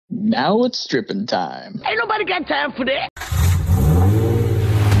Now it's stripping time. Ain't nobody got time for that.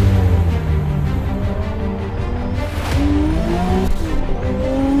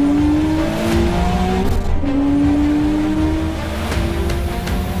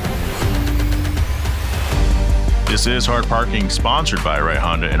 This is Hard Parking, sponsored by Wright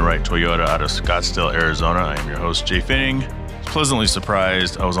Honda and Wright Toyota out of Scottsdale, Arizona. I am your host, Jay Finning. I was pleasantly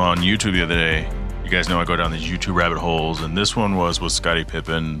surprised. I was on YouTube the other day. You guys know I go down these YouTube rabbit holes, and this one was with Scottie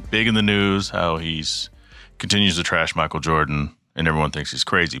Pippen. Big in the news, how he's continues to trash Michael Jordan, and everyone thinks he's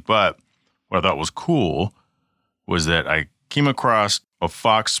crazy. But what I thought was cool was that I came across a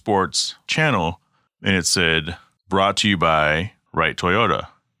Fox Sports channel, and it said, brought to you by Wright Toyota.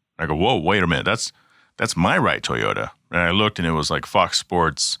 I go, whoa, wait a minute, that's my Wright Toyota. And I looked, and it was like Fox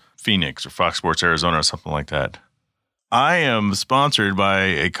Sports Phoenix or Fox Sports Arizona or something like that. I am sponsored by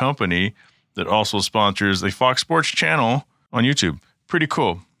a company that also sponsors a Fox Sports channel on YouTube. Pretty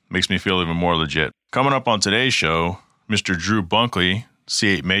cool. Makes me feel even more legit. Coming up on today's show, Mr. Drew Bunkley,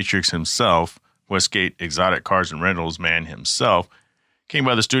 C8 Matrix himself, Westgate Exotic Cars and Rentals man himself, came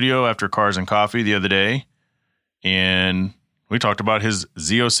by the studio after Cars and Coffee the other day, and we talked about his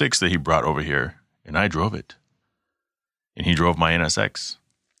Z06 that he brought over here, and I drove it. And he drove my NSX.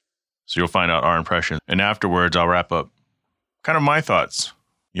 So you'll find out our impression. And afterwards, I'll wrap up kind of my thoughts.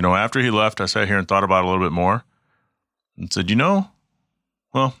 You know, after he left, I sat here and thought about it a little bit more and said,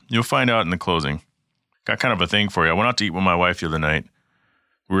 well, you'll find out in the closing. Got kind of a thing for you. I went out to eat with my wife the other night.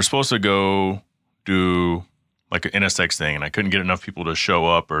 We were supposed to go do like an NSX thing, and I couldn't get enough people to show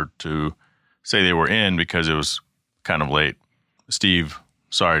up or to say they were in because it was kind of late. Steve,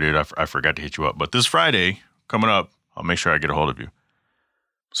 sorry, dude, I forgot to hit you up. But this Friday, coming up, I'll make sure I get a hold of you.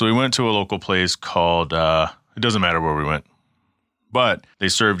 So we went to a local place called, it doesn't matter where we went, but they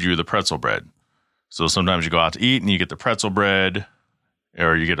served you the pretzel bread. So sometimes you go out to eat and you get the pretzel bread,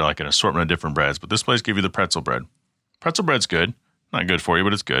 or you get like an assortment of different breads. But this place gave you the pretzel bread. Pretzel bread's good. Not good for you,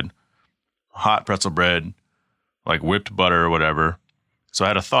 but it's good. Hot pretzel bread, like whipped butter or whatever. So I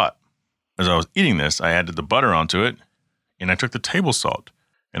had a thought. As I was eating this, I added the butter onto it, and I took the table salt,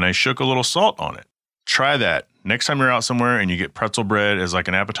 and I shook a little salt on it. Try that. Next time you're out somewhere and you get pretzel bread as like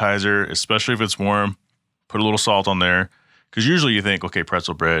an appetizer, especially if it's warm, put a little salt on there. Because usually you think, okay,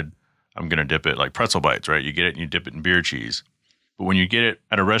 pretzel bread, I'm going to dip it like pretzel bites, right? You get it and you dip it in beer cheese. But when you get it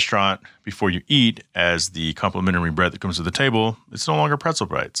at a restaurant before you eat as the complimentary bread that comes to the table, it's no longer pretzel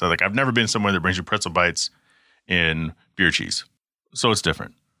bites. So like I've never been somewhere that brings you pretzel bites in beer cheese. So it's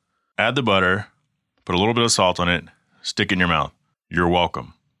different. Add the butter, put a little bit of salt on it, stick it in your mouth. You're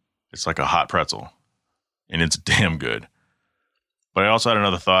welcome. It's like a hot pretzel, and it's damn good. But I also had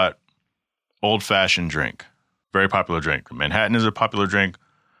another thought. Old-fashioned drink. Very popular drink. Manhattan is a popular drink.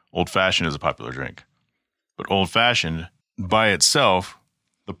 Old-fashioned is a popular drink. But old-fashioned, by itself,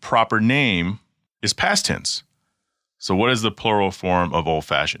 the proper name is past tense. So what is the plural form of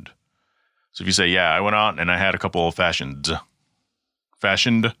old-fashioned? So if you say, yeah, I went out and I had a couple old-fashioned.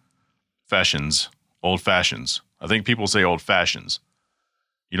 Fashioned, fashions, old-fashions. I think people say old-fashions.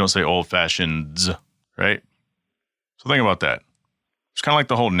 You don't say old-fashions, right? So think about that. It's kind of like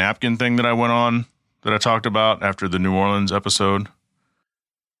the whole napkin thing that I went on, that I talked about after the New Orleans episode.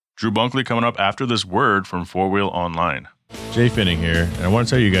 Drew Bunkley coming up after this word from 4Wheel Online. Jay Finning here, and I want to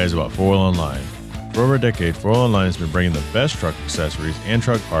tell you guys about 4Wheel Online. For over a decade, 4Wheel Online has been bringing the best truck accessories and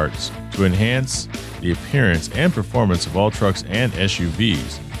truck parts to enhance the appearance and performance of all trucks and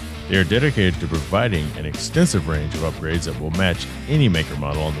SUVs. They are dedicated to providing an extensive range of upgrades that will match any maker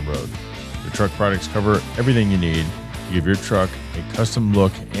model on the road. The truck products cover everything you need to give your truck a custom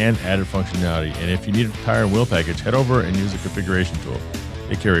look and added functionality. And if you need a tire and wheel package, head over and use the configuration tool.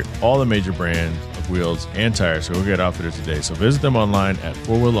 They carry all the major brands of wheels and tires, so go get outfitted today. So visit them online at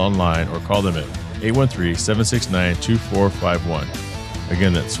 4Wheel Online or call them at 813-769-2451.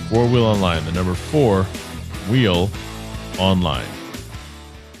 Again, that's 4Wheel Online, the number 4, Wheel Online.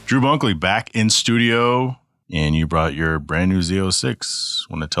 Drew Bunkley back in studio, and you brought your brand new Z06.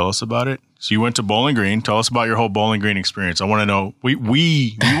 Want to tell us about it? So you went to Bowling Green. Tell us about your whole Bowling Green experience. I want to know. We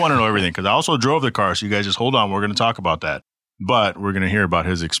want to know everything because I also drove the car. So you guys just hold on. We're going to talk about that, but we're going to hear about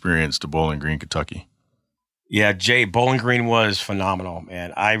his experience to Bowling Green, Kentucky. Yeah, Jay, Bowling Green was phenomenal,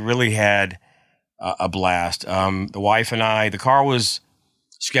 man. I really had a blast. The wife and I, the car was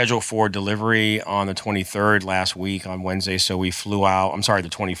scheduled for delivery on the 23rd last week on Wednesday. So we flew out, the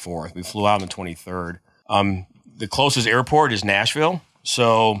 24th. We flew out on the 23rd. The closest airport is Nashville.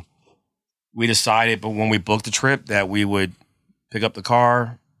 So we decided, but when we booked the trip, that we would pick up the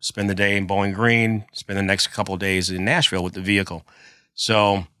car, spend the day in Bowling Green, spend the next couple of days in Nashville with the vehicle.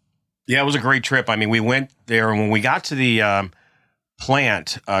 So yeah, it was a great trip. I mean, we went there, and when we got to the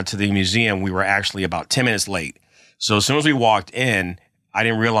plant to the museum, we were actually about 10 minutes late. So as soon as we walked in, I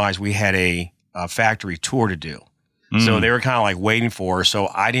didn't realize we had a factory tour to do. So they were kind of like waiting for us. So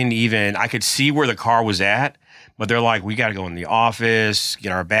I could see where the car was at, but they're like, we got to go in the office,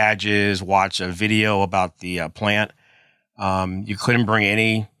 get our badges, watch a video about the plant. You couldn't bring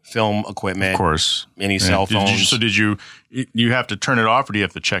any film equipment. Of course. Any cell phones. Did you have to turn it off or do you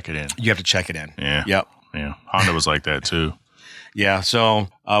have to check it in? You have to check it in. Yeah. Yep. Yeah. Honda was like that too. Yeah. So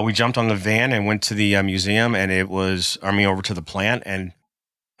we jumped on the van and went to the museum and over to the plant. And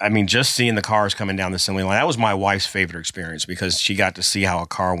just seeing the cars coming down the assembly line, that was my wife's favorite experience because she got to see how a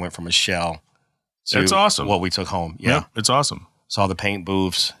car went from a shell to That's awesome. What we took home. Yeah. Yep, it's awesome. Saw the paint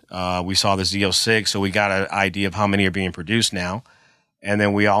booths. We saw the Z06. So we got an idea of how many are being produced now. And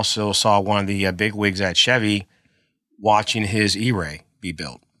then we also saw one of the big wigs at Chevy watching his E-Ray be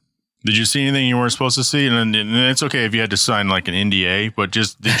built. Did you see anything you weren't supposed to see? And it's okay if you had to sign like an NDA, but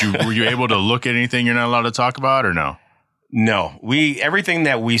were you able to look at anything you're not allowed to talk about or no? No, everything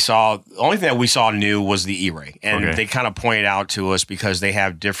that we saw, the only thing that we saw new was the E-Ray. And they kind of pointed out to us because they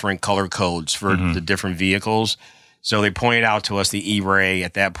have different color codes for the different vehicles. So they pointed out to us the E-Ray.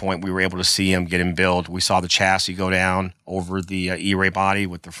 At that point, we were able to see him get him built. We saw the chassis go down over the E-Ray body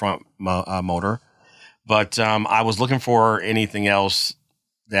with the front motor. But I was looking for anything else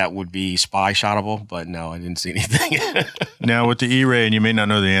that would be spy shotable, but no, I didn't see anything. Now, with the E-Ray, and you may not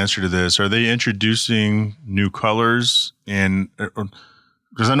know the answer to this, are they introducing new colors?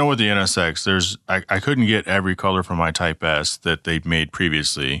 Because I know with the NSX, I couldn't get every color from my Type S that they made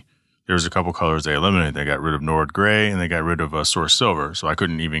previously. There was a couple colors they eliminated. They got rid of Nord Gray and they got rid of Source Silver, so I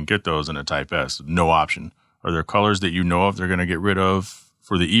couldn't even get those in a Type S. No option. Are there colors that you know of they're going to get rid of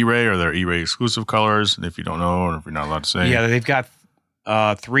for the E-Ray? Are there E-Ray exclusive colors? And if you don't know, or if you're not allowed to say, yeah, they've got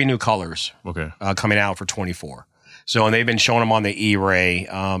 3 new colors coming out for 24. So, and they've been showing them on the E-Ray.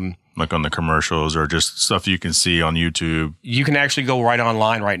 Like on the commercials or just stuff you can see on YouTube. You can actually go right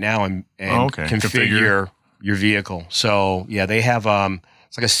online right now and configure your vehicle. So, yeah, they have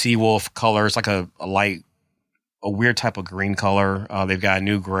it's like a Seawolf color. It's like a weird type of green color. They've got a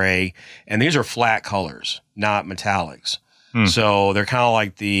new gray. And these are flat colors, not metallics. So they're kind of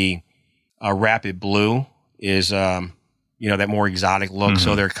like the Rapid Blue is that more exotic look.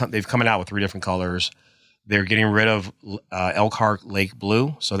 So they've coming out with 3 different colors. They're getting rid of Elkhart Lake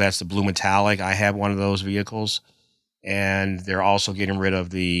Blue. So that's the blue metallic. I have one of those vehicles. And they're also getting rid of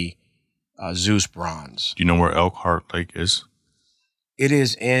the Zeus Bronze. Do you know where Elkhart Lake is? It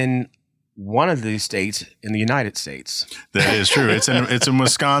is in one of the states in the United States. That is true. It's in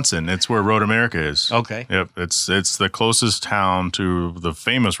Wisconsin. It's where Road America is. Okay. Yep. It's the closest town to the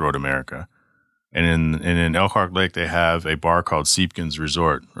famous Road America. And in Elkhart Lake, they have a bar called Siepkin's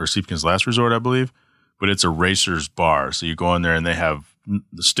Resort, or Siepkin's Last Resort, I believe. But it's a racer's bar. So you go in there and the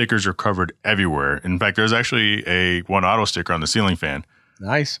stickers are covered everywhere. In fact, there's actually a One Auto sticker on the ceiling fan.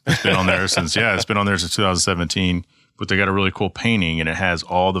 Nice. It's been on there since 2017. But they got a really cool painting, and it has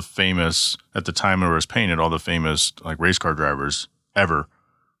all the famous, at the time it was painted, all the famous like race car drivers ever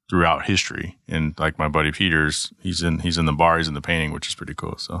throughout history. And like my buddy Peters, he's in the bar, he's in the painting, which is pretty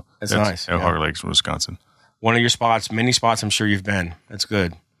cool. So that's nice. Elkhart Lakes, Wisconsin. One of your spots, many spots I'm sure you've been. That's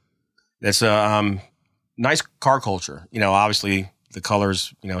good. That's a nice car culture. Obviously the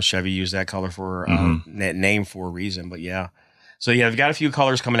colors, Chevy used that color for that name for a reason, but yeah. So yeah, they've got a few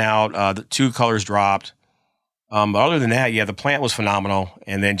colors coming out. The 2 colors dropped. But other than that, yeah, the plant was phenomenal.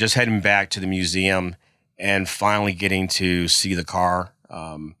 And then just heading back to the museum and finally getting to see the car.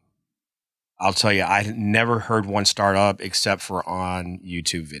 I'll tell you, I never heard one start up except for on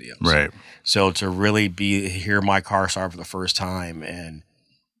YouTube videos. Right. So to really hear my car start for the first time and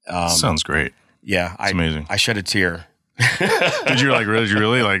sounds great. Yeah, it's amazing. I shed a tear. Did you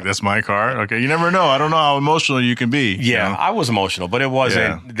really like that's my car? Okay, you never know. I don't know how emotional you can be. Yeah, I was emotional, but it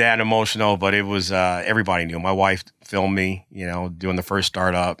wasn't that emotional. But it was everybody knew. My wife filmed me, doing the first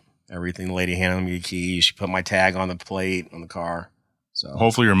startup. Everything. The lady handed me the keys. She put my tag on the plate on the car. So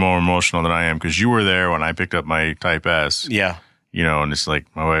hopefully you're more emotional than I am because you were there when I picked up my Type S. Yeah. And it's like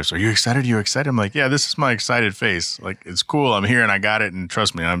my wife's, "Are you excited? Are you excited?" I'm like, "Yeah, this is my excited face. Like it's cool. I'm here and I got it. And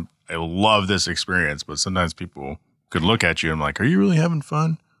trust me, I love this experience." But sometimes people could look at you and I'm like, "Are you really having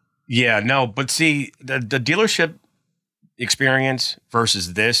fun?" Yeah, no, but see, the dealership experience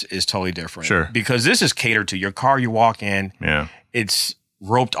versus this is totally different. Sure. Because this is catered to your car. You walk in, it's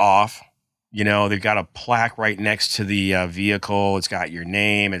roped off. They've got a plaque right next to the vehicle. It's got your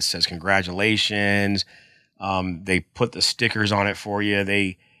name. It says congratulations. They put the stickers on it for you.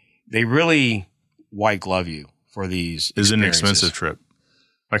 They really white glove you for these. Is it an expensive trip?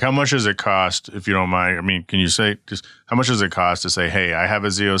 Like, how much does it cost, if you don't mind? I mean, can you say just how much does it cost to say, hey, I have a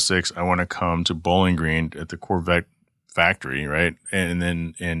Z06, I want to come to Bowling Green at the Corvette factory, right?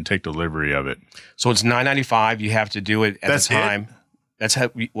 And take delivery of it. So it's $995. You have to do it at That's the time. That's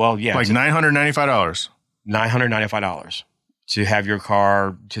how. Well, yeah, like $995. $995 to have your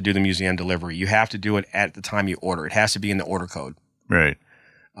car to do the museum delivery. You have to do it at the time you order. It has to be in the order code. Right.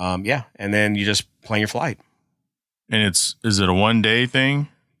 Yeah, and then you just plan your flight. And is it a 1-day thing?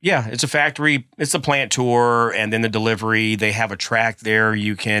 Yeah, it's a factory. It's a plant tour, and then the delivery. They have a track there.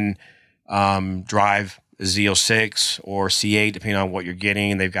 You can drive a Z06 or C8, depending on what you're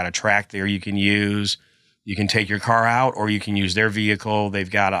getting. They've got a track there you can use. You can take your car out, or you can use their vehicle.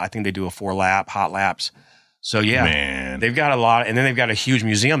 They've got, I think they do a 4-lap, hot laps. So, yeah, Man. They've got a lot. And then they've got a huge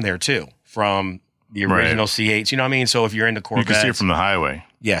museum there, too, from the original C8s. You know what I mean? So if you're into Corvettes. You can see it from the highway.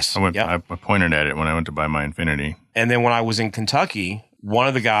 Yes. I pointed at it when I went to buy my Infiniti. And then when I was in Kentucky, one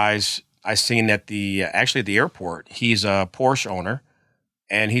of the guys I seen at the airport, he's a Porsche owner,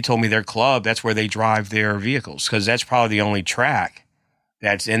 and he told me their club, that's where they drive their vehicles, because that's probably the only track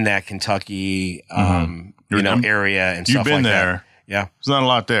that's in that Kentucky area and stuff like that. You've been there. Yeah. There's not a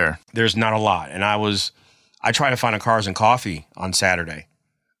lot there. There's not a lot. And I tried to find a Cars and Coffee on Saturday.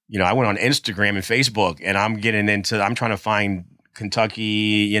 You know, I went on Instagram and Facebook, and I'm trying to find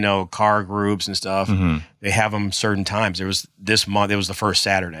Kentucky, car groups and stuff. Mm-hmm. They have them certain times. There was this month, it was the first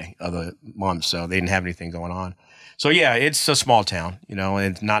Saturday of the month, so they didn't have anything going on. So yeah, it's a small town, and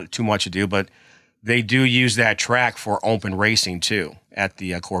it's not too much to do, but they do use that track for open racing too at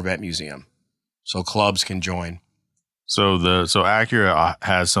the Corvette Museum. So clubs can join. So Acura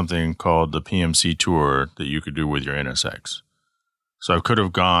has something called the PMC Tour that you could do with your NSX. So I could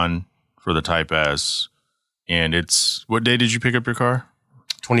have gone for the Type S. And what day did you pick up your car?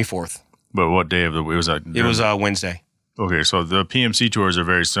 24th. But what day of the week was that? It was Wednesday. Okay, so the PMC tours are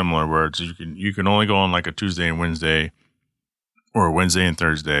very similar, where you can only go on like a Tuesday and Wednesday, or a Wednesday and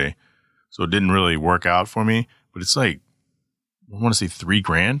Thursday. So it didn't really work out for me. But it's like, I want to say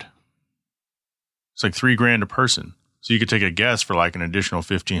 $3,000. It's like $3,000 a person. So you could take a guest for like an additional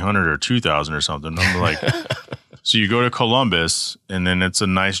 $1,500 or $2,000 or something. I'm like, so you go to Columbus, and then it's a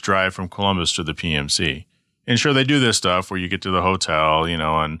nice drive from Columbus to the PMC. And sure, they do this stuff where you get to the hotel,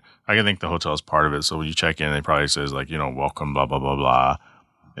 and I think the hotel is part of it. So when you check in, they probably says like, welcome, blah, blah, blah, blah.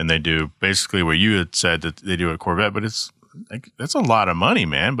 And they do basically what you had said that they do at Corvette, but it's like, that's a lot of money,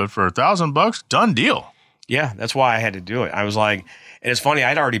 man. But for $1,000, done deal. Yeah, that's why I had to do it. I was like, and it's funny,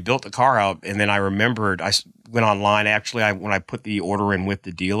 I'd already built the car out, and then I remembered, I went online. Actually, when I put the order in with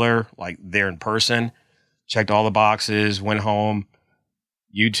the dealer, like there in person, checked all the boxes, went home,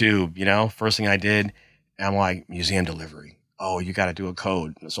 YouTube, first thing I did. And I'm like, museum delivery. Oh, you got to do a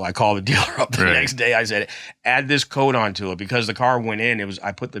code. So I called the dealer up the next day. I said, add this code onto it, because the car went in.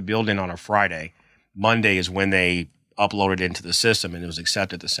 I put the build in on a Friday. Monday is when they uploaded it into the system, and it was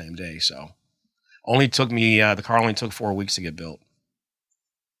accepted the same day. So the car only took 4 weeks to get built.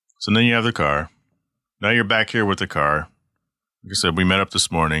 So then you have the car. Now you're back here with the car. Like I said, we met up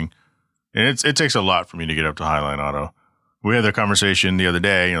this morning, and it takes a lot for me to get up to Highline Auto. We had that conversation the other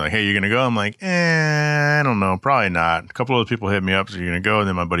day. You're like, hey, you're going to go? I'm like, I don't know. Probably not. A couple of people hit me up. So you're going to go? And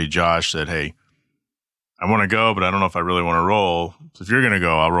then my buddy Josh said, hey, I want to go, but I don't know if I really want to roll. So if you're going to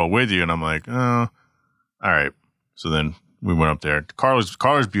go, I'll roll with you. And I'm like, oh, all right. So then we went up there. The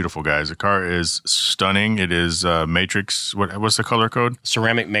car is beautiful, guys. The car is stunning. It is Matrix. What's the color code?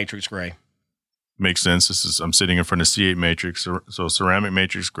 Ceramic Matrix Gray. Makes sense. I'm sitting in front of C8 Matrix. So ceramic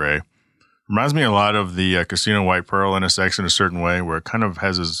Matrix Gray. Reminds me a lot of the Casino White Pearl NSX in a certain way, where it kind of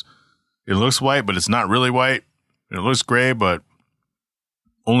has it looks white, but it's not really white. It looks gray, but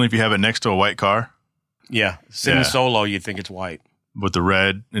only if you have it next to a white car. Yeah. Sitting solo, you'd think it's white. With the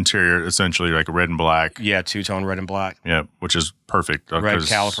red interior, essentially like a red and black. Yeah, two-tone red and black. Yeah, which is perfect. Red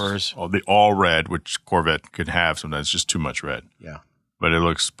calipers. All red, which Corvette could have sometimes, just too much red. Yeah. But it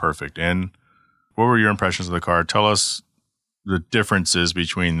looks perfect. And what were your impressions of the car? Tell us the differences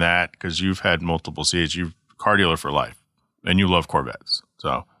between that, because you've had multiple C8s. You're a car dealer for life, and you love Corvettes.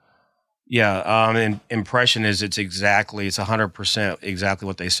 So, yeah. And impression is it's 100% exactly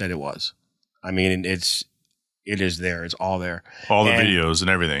what they said it was. I mean, it is there. It's all there. All the videos and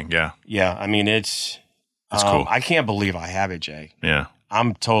everything. Yeah. Yeah. I mean, it's cool. I can't believe I have it, Jay. Yeah.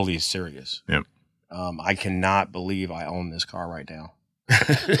 I'm totally serious. Yep. I cannot believe I own this car right now.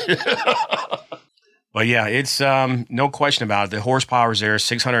 But yeah, it's no question about it. The horsepower is there,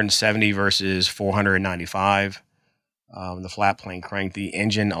 670 versus 495. The flat plane crank, the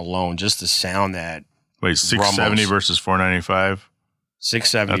engine alone, just the sound that. Wait, 670 versus 495?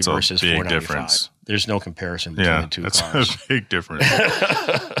 670 versus 495. Difference. there's no comparison between the two that's cars. a big difference.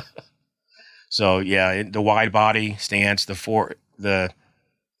 So yeah, the wide body stance, the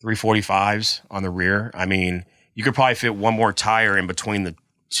 345s on the rear. I mean, you could probably fit one more tire in between the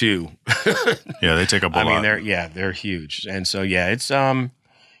two. Yeah, they take up a lot. I mean, they're huge. And so, yeah, it's,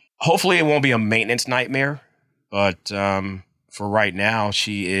 hopefully it won't be a maintenance nightmare, but, for right now,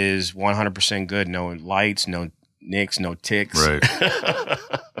 she is 100% good. No lights, no nicks, no ticks. Right.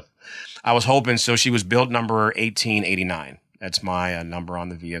 I was hoping, so she was build number 1889. That's my number on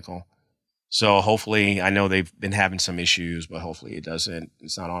the vehicle. So hopefully, I know they've been having some issues, but hopefully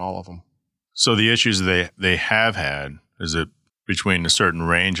it's not on all of them. So the issues they have had, is it between a certain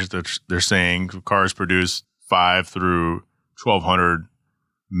range that they're saying cars produced 5 through 1200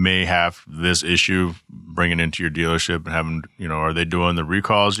 may have this issue bringing into your dealership and having, are they doing the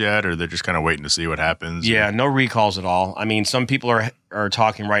recalls yet, or they're just kind of waiting to see what happens? Yeah, no recalls at all. I mean, some people are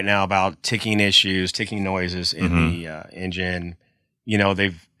talking right now about ticking noises in the engine.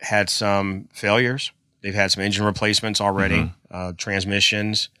 They've had some failures. They've had some engine replacements already,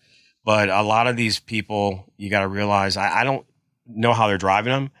 transmissions. But a lot of these people, you got to realize, I don't know how they're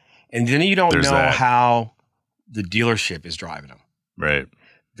driving them. And then you don't know how the dealership is driving them. Right.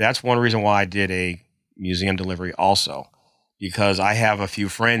 That's one reason why I did a museum delivery also, because I have a few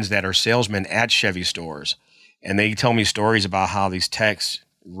friends that are salesmen at Chevy stores, and they tell me stories about how these techs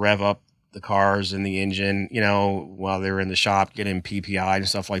rev up the cars and the engine, while they're in the shop getting PPI and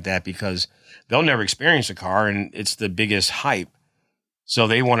stuff like that, because they'll never experience a car and it's the biggest hype. So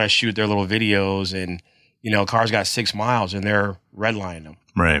they want to shoot their little videos and, cars got 6 miles and they're redlining them.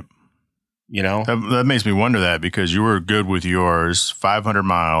 Right. That makes me wonder that, because you were good with yours. 500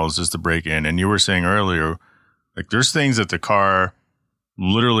 miles is the break-in. And you were saying earlier, like, there's things that the car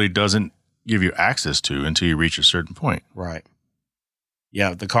literally doesn't give you access to until you reach a certain point. Right.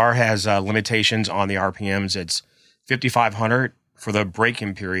 Yeah, the car has limitations on the RPMs. It's 5,500 for the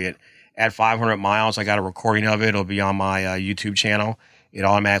break-in period. At 500 miles, I got a recording of it. It'll be on my YouTube channel. It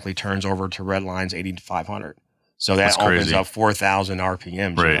automatically turns over to Redline's 8,500. So that opens up 4,000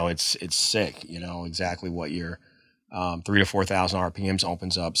 RPMs. Right. It's sick. Exactly what your 3,000 to 4,000 RPMs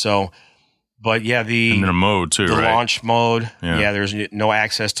opens up. So, but yeah, and then a mode too, the right? launch mode. Yeah, there's no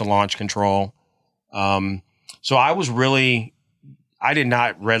access to launch control. So I did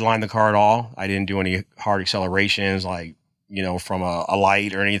not redline the car at all. I didn't do any hard accelerations from a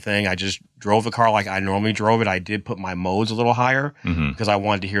light or anything. I just drove the car like I normally drove it. I did put my modes a little higher because I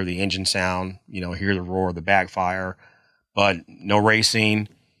wanted to hear the engine sound, hear the roar, the backfire, but no racing.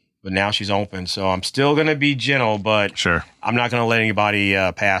 But now she's open. So I'm still going to be gentle, but sure, I'm not going to let anybody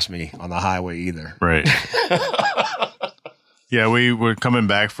pass me on the highway either. Right. Yeah, we were coming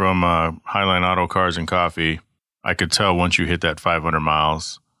back from Highline Auto Cars and Coffee. I could tell once you hit that 500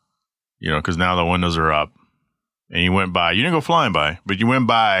 miles, because now the windows are up. And you went by. You didn't go flying by, but you went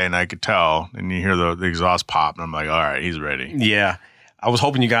by, and I could tell. And you hear the exhaust pop, and I'm like, all right, he's ready. Yeah. I was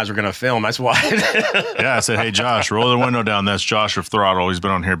hoping you guys were going to film. That's why. Yeah, I said, hey, Josh, roll the window down. That's Josh of Throttle. He's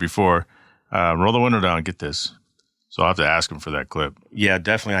been on here before. Roll the window down and get this. So I'll have to ask him for that clip. Yeah,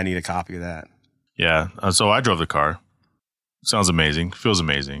 definitely. I need a copy of that. Yeah. So I drove the car. Sounds amazing. Feels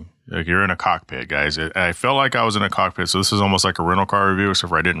amazing. Like, you're in a cockpit, guys. I felt like I was in a cockpit. So this is almost like a rental car review, except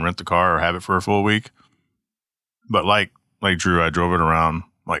for I didn't rent the car or have it for a full week. But like Drew, I drove it around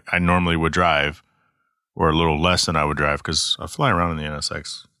like I normally would drive, or a little less than I would drive, because I fly around in the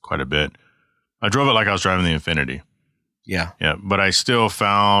NSX quite a bit. I drove it like I was driving the Infinity. Yeah. Yeah. But I still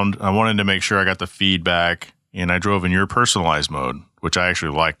I wanted to make sure I got the feedback, and I drove in your personalized mode, which I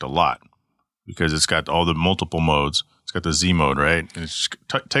actually liked a lot, because it's got all the multiple modes. It's got the Z mode, right? And it's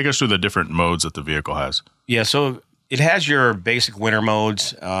take us through the different modes that the vehicle has. Yeah. So it has your basic winter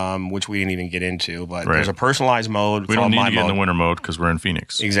modes, which we didn't even get into, but there's a personalized mode. We don't need to get in the winter mode because we're in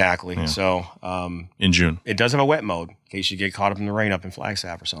Phoenix. Exactly. Yeah. So in June. It does have a wet mode in case you get caught up in the rain up in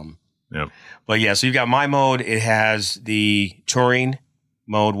Flagstaff or something. Yep. But yeah, so you've got my mode. It has the touring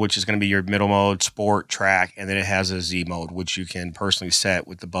mode, which is going to be your middle mode, sport, track, and then it has a Z mode, which you can personally set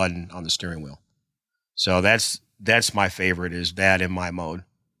with the button on the steering wheel. So that's my favorite, is that in my mode.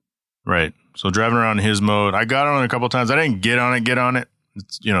 Right. So driving around in his mode, I got on it a couple of times. I didn't get on it.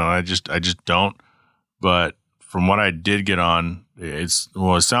 It's, I just don't. But from what I did get on, it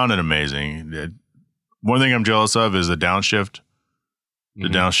sounded amazing. One thing I'm jealous of is the downshift. The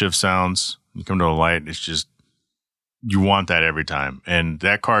downshift sounds. You come to a light, it's just, you want that every time. And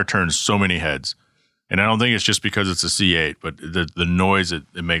that car turns so many heads. And I don't think it's just because it's a C8, but the noise it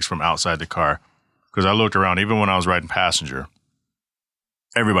makes from outside the car. Because I looked around, even when I was riding passenger,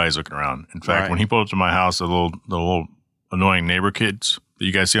 everybody's looking around. In fact, when he pulled up to my house, the little annoying neighbor kids that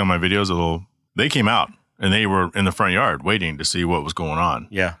you guys see on my videos, the little they came out and they were in the front yard waiting to see what was going on.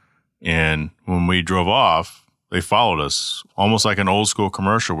 Yeah. And when we drove off, they followed us almost like an old school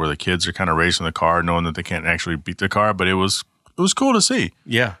commercial where the kids are kind of racing the car, knowing that they can't actually beat the car. But it was cool to see.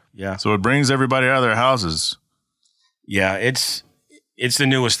 Yeah. Yeah. So it brings everybody out of their houses. Yeah. It's the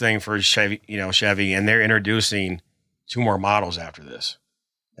newest thing for Chevy, Chevy, and they're introducing 2 more models after this.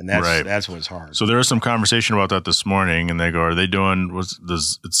 And that's what's hard. So there was some conversation about that this morning, and they go, are they doing,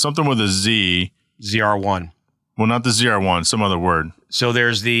 it's something with a Z? ZR1. Well, not the ZR1, some other word. So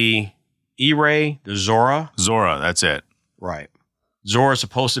there's the E-Ray, the Zora. Zora, that's it. Right. Zora is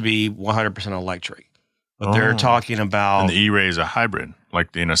supposed to be 100% electric. But they're talking about... And the E-Ray is a hybrid,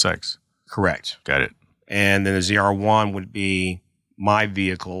 like the NSX. Correct. Got it. And then the ZR1 would be my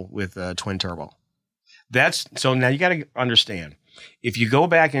vehicle with a twin turbo. So now you got to understand, if you go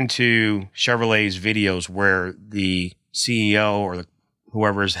back into Chevrolet's videos where the CEO or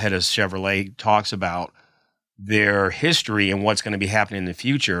whoever's head of Chevrolet talks about their history and what's going to be happening in the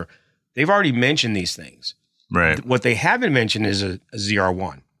future, they've already mentioned these things. Right. What they haven't mentioned is a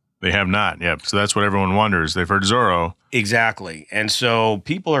ZR1. They have not. Yeah. So that's what everyone wonders. They've heard Zorro. Exactly. And so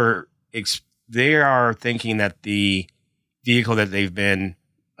people are thinking that the vehicle that they've been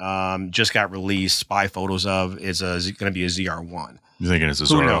just got released spy photos of is going to be a ZR1. You're thinking it's a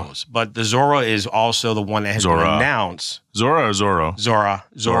Who Zorro? knows? But the Zora is also the one that has been announced. Zora or Zorro?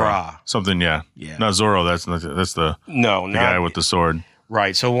 Zora. Something, yeah. Yeah. Not Zorro. That's the guy with the sword.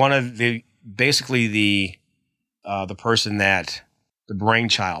 Right. So one of the person that the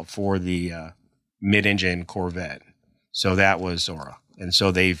brainchild for the mid-engine Corvette. So that was Zora, and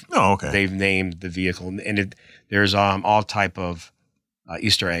so they've named the vehicle, and there's all type of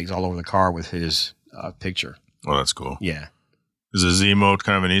Easter eggs all over the car with his picture. Oh, that's cool. Yeah. Is a Z mode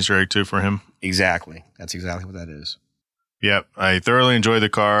kind of an Easter egg too for him? Exactly. That's exactly what that is. Yep. I thoroughly enjoy the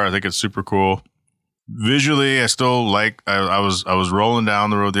car. I think it's super cool. Visually, I still like. I was rolling down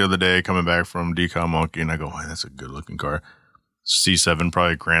the road the other day, coming back from Decal Monkey, and I go, "Wow, that's a good looking car." C7,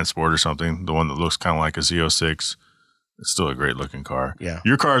 probably Grand Sport or something. The one that looks kind of like a Z06. It's still a great looking car. Yeah.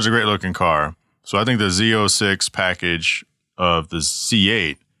 Your car is a great looking car. So I think the Z06 package of the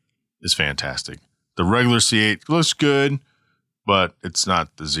C8 is fantastic. The regular C8 looks good, but it's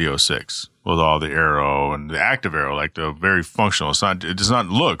not the Z06 with all the aero and the active aero, like the very functional. It does not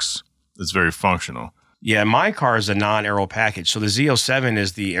looks. It's very functional. Yeah, my car is a non-aero package. So the Z07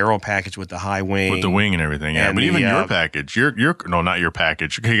 is the aero package with the high wing. With the wing and everything, yeah. But even your package, no, not your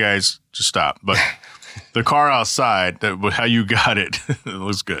package. Okay, guys, just stop. But the car outside, how you got it, it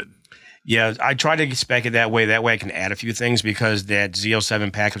looks good. Yeah, I try to spec it that way. That way I can add a few things because that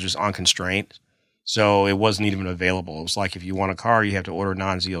Z07 package was on constraint. So it wasn't even available. It was like if you want a car, you have to order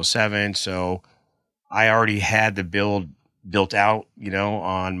non-Z07. So I already had the build built out,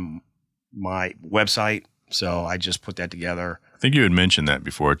 on my website. So I just put that together. I think you had mentioned that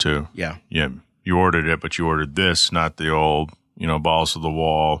before too. Yeah. Yeah. You ordered it, but you ordered this, not the old, balls to the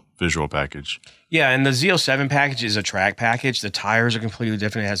wall visual package. Yeah. And the Z07 package is a track package. The tires are completely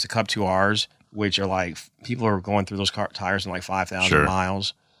different. It has the Cup 2Rs, which are like, people are going through those tires in like 5,000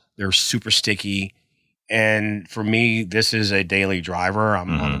 miles. They're super sticky. And for me, this is a daily driver.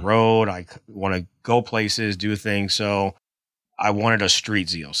 I'm on the road. I want to go places, do things. So I wanted a street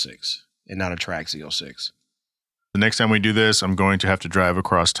Z06 and not a track Z06. The next time we do this, I'm going to have to drive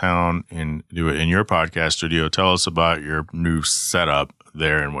across town and do it in your podcast studio. Tell us about your new setup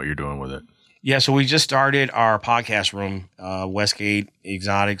there and what you're doing with it. Yeah, so we just started our podcast room, Westgate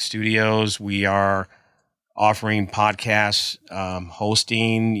Exotic Studios. We are offering podcasts,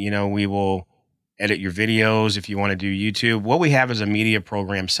 hosting. We will edit your videos if you want to do YouTube. What we have is a media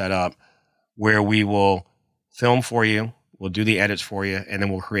program set up where we will film for you, we'll do the edits for you, and then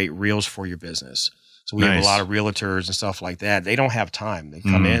we'll create reels for your business. So we have a lot of realtors and stuff like that. They don't have time. They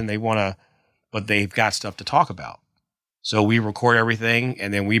come in, they want to, but they've got stuff to talk about. So we record everything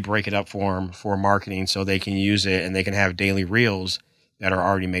and then we break it up for them for marketing so they can use it and they can have daily reels that are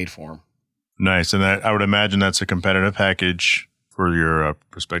already made for them. Nice. And I would imagine that's a competitive package for your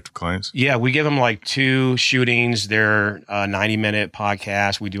prospective clients. Yeah, we give them like 2 shootings. They're 90-minute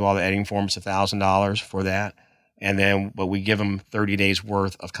podcasts. We do all the editing for them. It's $1,000 for that. But we give them 30 days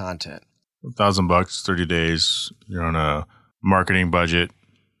worth of content. $1,000, 30 days. You're on a marketing budget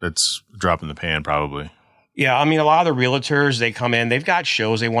that's a drop in the pan probably. Yeah, I mean, a lot of the realtors, they come in, they've got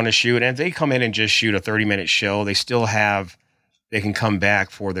shows they want to shoot, and if they come in and just shoot a 30-minute show, they can come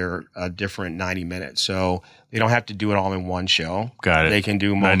back for their different 90 minutes. So they don't have to do it all in one show. Got it. They can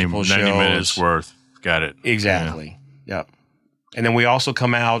do multiple 90 minutes worth. Got it. Exactly. Yeah. Yep. And then we also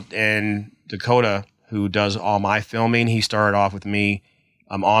come out, and Dakota, who does all my filming, he started off with me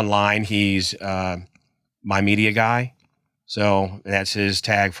Online, he's my media guy. So that's his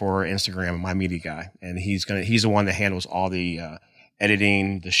tag for Instagram, my media guy. And he's the one that handles all the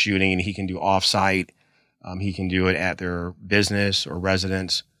editing, the shooting, and he can do offsite. He can do it at their business or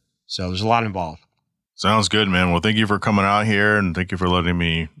residence. So there's a lot involved. Sounds good, man. Well, thank you for coming out here, and thank you for letting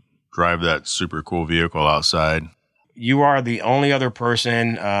me drive that super cool vehicle outside. You are the only other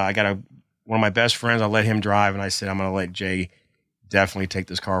person. I got one of my best friends. I let him drive, and I said, I'm going to let Jay definitely take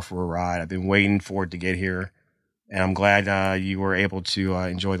this car for a ride. I've been waiting for it to get here, and I'm glad you were able to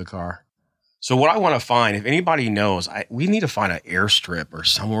enjoy the car. So what I want to find, if anybody knows, we need to find an airstrip or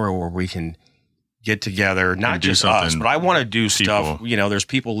somewhere where we can get together, not just us, but I want to do stuff. You know, there's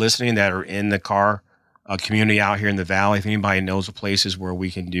people listening that are in the car community out here in the valley. If anybody knows of places where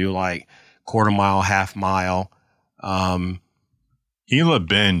we can do like quarter mile, half mile. Gila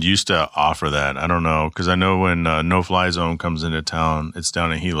Bend used to offer that. I don't know, because I know when No Fly Zone comes into town, it's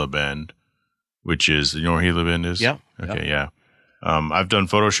down in Gila Bend, which is, you know where Gila Bend is? Yeah. Okay, yeah. I've done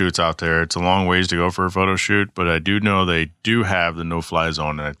photo shoots out there. It's a long ways to go for a photo shoot, but I do know they do have the No Fly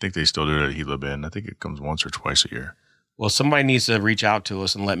Zone, and I think they still do it at Gila Bend. I think it comes once or twice a year. Well, somebody needs to reach out to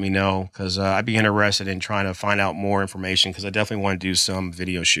us and let me know, because I'd be interested in trying to find out more information, because I definitely want to do some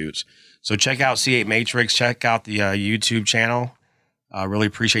video shoots. So check out C8 Matrix. Check out the YouTube channel. I really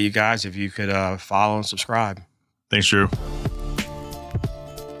appreciate you guys if you could follow and subscribe. Thanks, Drew.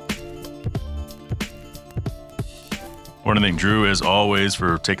 I want to thank Drew, as always,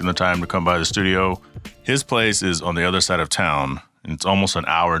 for taking the time to come by the studio. His place is on the other side of town, and it's almost an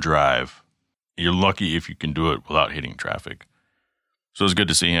hour drive. You're lucky if you can do it without hitting traffic. So it was good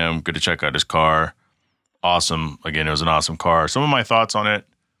to see him. Good to check out his car. Awesome. Again, it was an awesome car. Some of my thoughts on it.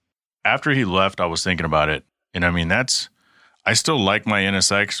 After he left, I was thinking about it. And I mean, I still like my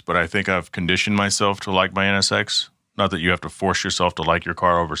NSX, but I think I've conditioned myself to like my NSX. Not that you have to force yourself to like your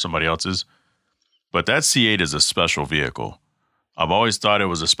car over somebody else's. But that C8 is a special vehicle. I've always thought it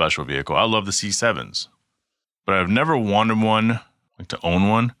was a special vehicle. I love the C7s. But I've never wanted one, like to own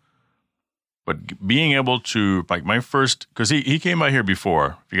one. But being able to, like my first, because he came by here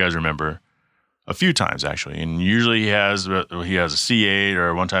before, if you guys remember, a few times actually. And usually he has a C8,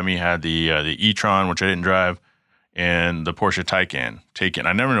 or one time he had the e-tron, which I didn't drive, and the Porsche Taycan.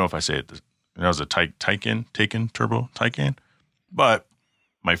 I never know if I say it. That was a Taycan turbo Taycan. But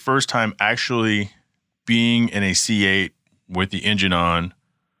my first time actually being in a C8 with the engine on,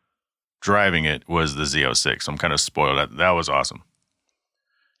 driving it, was the Z06. I'm kind of spoiled. That was awesome.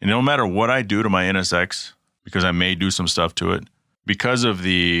 And no matter what I do to my NSX, because I may do some stuff to it, because of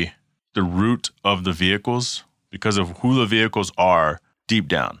the root of the vehicles, because of who the vehicles are deep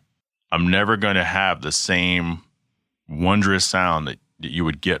down, I'm never going to have the same wondrous sound that you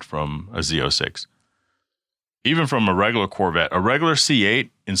would get from a Z06. Even from a regular Corvette, a regular C8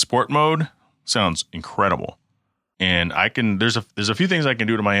 in sport mode sounds incredible. And there's a few things I can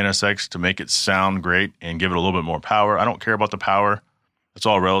do to my NSX to make it sound great and give it a little bit more power. I don't care about the power. It's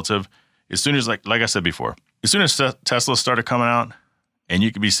all relative. As soon as, like I said before, as soon as Tesla started coming out, and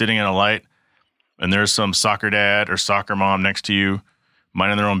you could be sitting in a light, and there's some soccer dad or soccer mom next to you,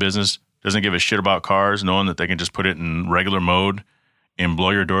 minding their own business, doesn't give a shit about cars, knowing that they can just put it in regular mode and blow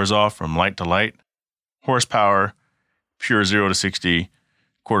your doors off from light to light. Horsepower, pure 0 to 60,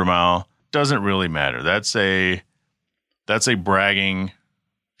 quarter mile, doesn't really matter. That's a bragging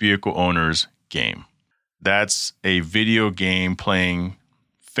vehicle owner's game. That's a video game playing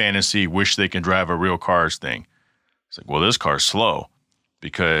fantasy, wish they can drive a real cars thing. It's like, well, this car's slow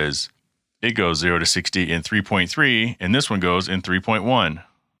because it goes 0 to 60 in 3.3, and this one goes in 3.1.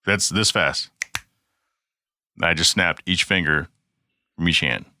 That's this fast. I just snapped each finger from each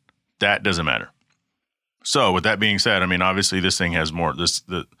hand. That doesn't matter. So with that being said, I mean, obviously this thing has more,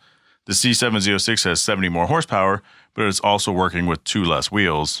 the C706 has 70 more horsepower, but it's also working with 2 less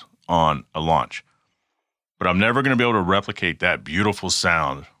wheels on a launch. But I'm never going to be able to replicate that beautiful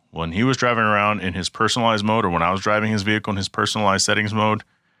sound. When he was driving around in his personalized mode, or when I was driving his vehicle in his personalized settings mode,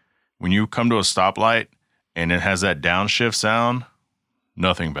 when you come to a stoplight and it has that downshift sound,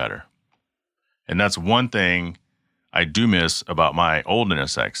 nothing better. And that's one thing I do miss about my old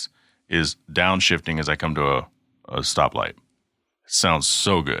NSX, is downshifting as I come to a stoplight. It sounds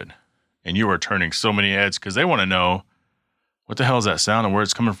so good. And you are turning so many heads because they want to know, what the hell is that sound and where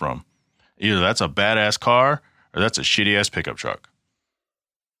it's coming from? Either that's a badass car or that's a shitty ass pickup truck.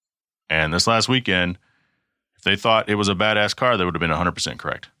 And this last weekend, if they thought it was a badass car, they would have been 100%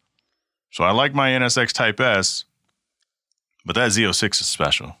 correct. So I like my NSX Type S, but that Z06 is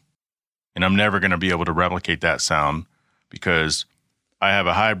special. And I'm never going to be able to replicate that sound because I have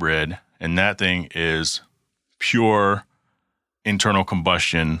a hybrid, and that thing is pure internal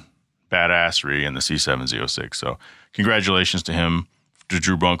combustion badassery in the C7 Z06. So congratulations to him, to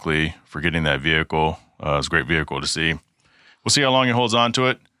Drew Bunkley, for getting that vehicle. It's a great vehicle to see. We'll see how long he holds on to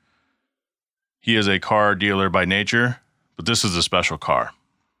it. He is a car dealer by nature, but this is a special car.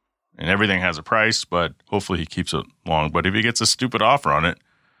 And everything has a price, but hopefully he keeps it long. But if he gets a stupid offer on it,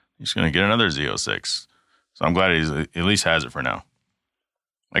 he's going to get another Z06. So I'm glad he at least has it for now.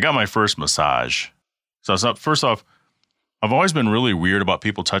 I got my first massage. So first off, I've always been really weird about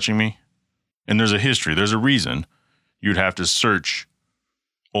people touching me. And there's a history. There's a reason. You'd have to search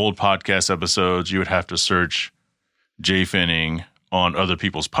old podcast episodes. You would have to search Jay Finning on other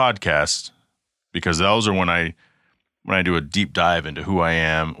people's podcasts, because those are when I do a deep dive into who I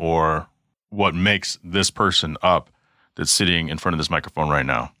am or what makes this person up that's sitting in front of this microphone right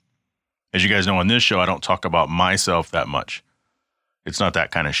now. As you guys know, on this show, I don't talk about myself that much. It's not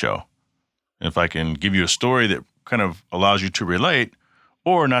that kind of show. If I can give you a story that kind of allows you to relate,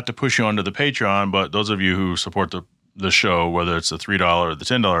 or not to push you onto the Patreon, but those of you who support the show, whether it's the $3 or the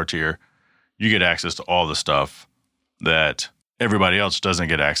 $10 tier, you get access to all the stuff that everybody else doesn't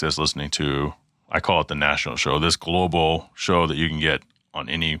get access listening to. I call it the national show, this global show that you can get on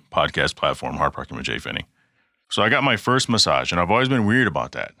any podcast platform, Hard Parking with Jay Finning. So I got my first massage, and I've always been weird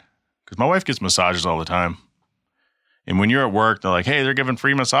about that because my wife gets massages all the time. And when you're at work, they're like, hey, they're giving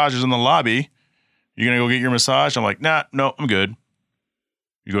free massages in the lobby. You going to go get your massage? I'm like, no, I'm good.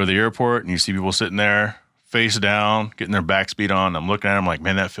 You go to the airport and you see people sitting there face down, getting their backs beat on. I'm looking at them like,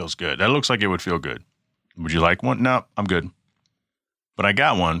 man, that feels good. That looks like it would feel good. Would you like one? No, I'm good. But I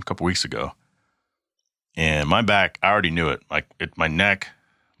got one a couple weeks ago. And my back, I already knew it. Like my neck,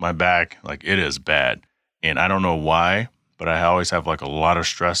 my back, like it is bad. And I don't know why, but I always have like a lot of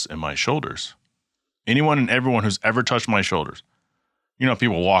stress in my shoulders. Anyone and everyone who's ever touched my shoulders. You know,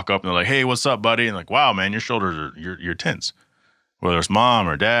 people walk up and they're like, hey, what's up, buddy? And like, wow, man, your shoulders are, you're tense. Whether it's mom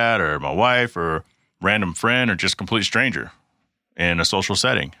or dad or my wife or random friend or just complete stranger in a social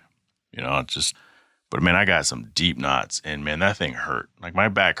setting. You know, it's just, but man, I got some deep knots and man, that thing hurt. Like my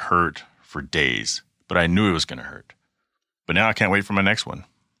back hurt for days, but I knew it was going to hurt. But now I can't wait for my next one.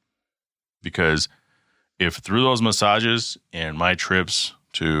 Because if through those massages and my trips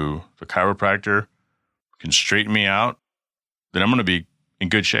to the chiropractor can straighten me out, then I'm going to be in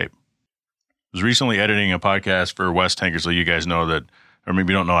good shape. I was recently editing a podcast for Wes Tankersley. You guys know that, or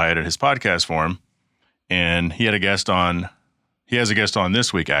maybe you don't know, I edit his podcast for him. And he has a guest on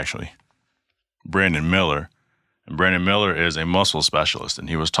this week, actually, Brandon Miller. And Brandon Miller is a muscle specialist. And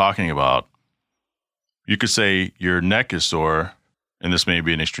he was talking about, you could say your neck is sore, and this may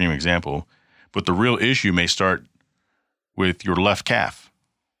be an extreme example, but the real issue may start with your left calf.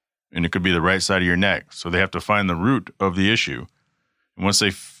 And it could be the right side of your neck. So they have to find the root of the issue. And once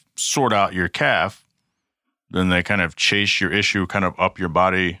they sort out your calf, then they kind of chase your issue kind of up your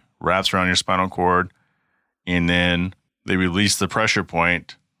body, wraps around your spinal cord, and then they release the pressure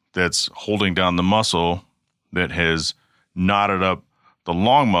point that's holding down the muscle that has knotted up the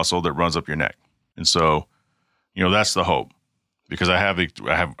long muscle that runs up your neck. And so, you know, that's the hope, because I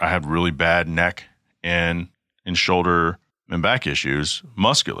have really bad neck and shoulder and back issues,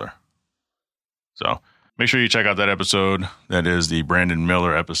 muscular. So make sure you check out that episode. That is the Brandon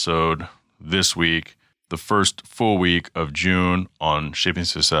Miller episode this week, the first full week of June on Shaping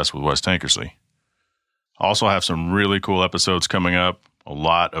Success with Wes Tankersley. I also have some really cool episodes coming up, a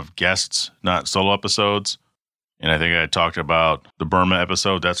lot of guests, not solo episodes. And I think I talked about the Burma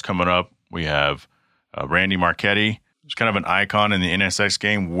episode that's coming up. We have Randy Marchetti. He's kind of an icon in the NSX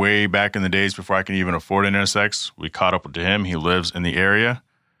game way back in the days before I can even afford an NSX. We caught up to him. He lives in the area.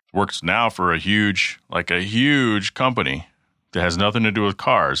 Works now for a huge company that has nothing to do with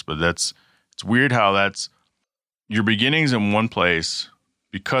cars. But it's weird how that's your beginnings in one place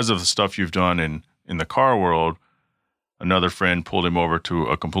because of the stuff you've done in the car world. Another friend pulled him over to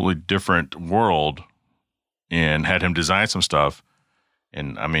a completely different world and had him design some stuff.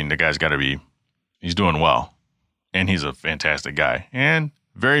 And I mean, the guy's he's doing well. And he's a fantastic guy and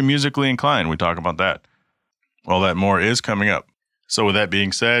very musically inclined. We talk about that. All that more is coming up. So with that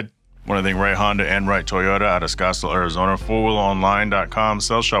being said, I want to thank Right Honda and Right Toyota out of Scottsdale, Arizona. 4wheelonline.com,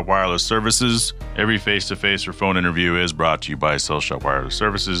 Sales Shop Wireless Services. Every face-to-face or phone interview is brought to you by Sales Shop Wireless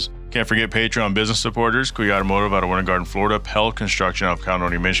Services. Can't forget Patreon business supporters. Kuya Automotive out of Winter Garden, Florida. Pell Construction out of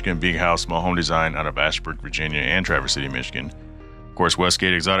Caledonia, Michigan. Big House Small Home Design out of Ashburn, Virginia, and Traverse City, Michigan. Of course,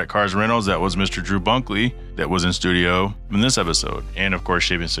 Westgate Exotic Cars Rentals. That was Mr. Drew Bunkley that was in studio in this episode. And of course,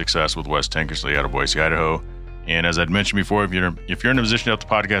 Shaping Success with Wes Tankersley out of Boise, Idaho. And as I'd mentioned before, if you're in a position to help the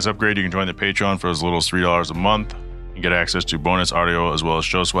podcast upgrade, you can join the Patreon for as little as $3 a month and get access to bonus audio as well as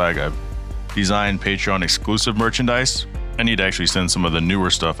show swag. I've designed Patreon exclusive merchandise. I need to actually send some of the newer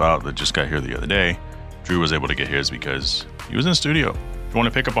stuff out that just got here the other day. Drew was able to get his because he was in the studio. If you want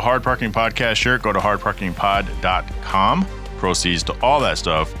to pick up a Hard Parking Podcast shirt, go to hardparkingpod.com. Proceeds to all that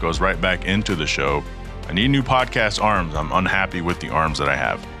stuff goes right back into the show. I need new podcast arms. I'm unhappy with the arms that I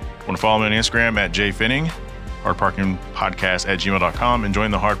have. Want to follow me on Instagram at jfinning, hardparkingpodcast@gmail.com, and join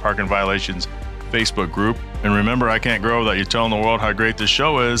the Hard Parking Violations Facebook group. And remember, I can't grow without you telling the world how great this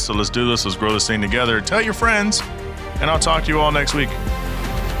show is. So let's do this. Let's grow this thing together. Tell your friends, and I'll talk to you all next week.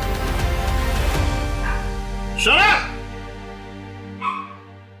 Shut up!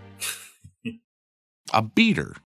 A beater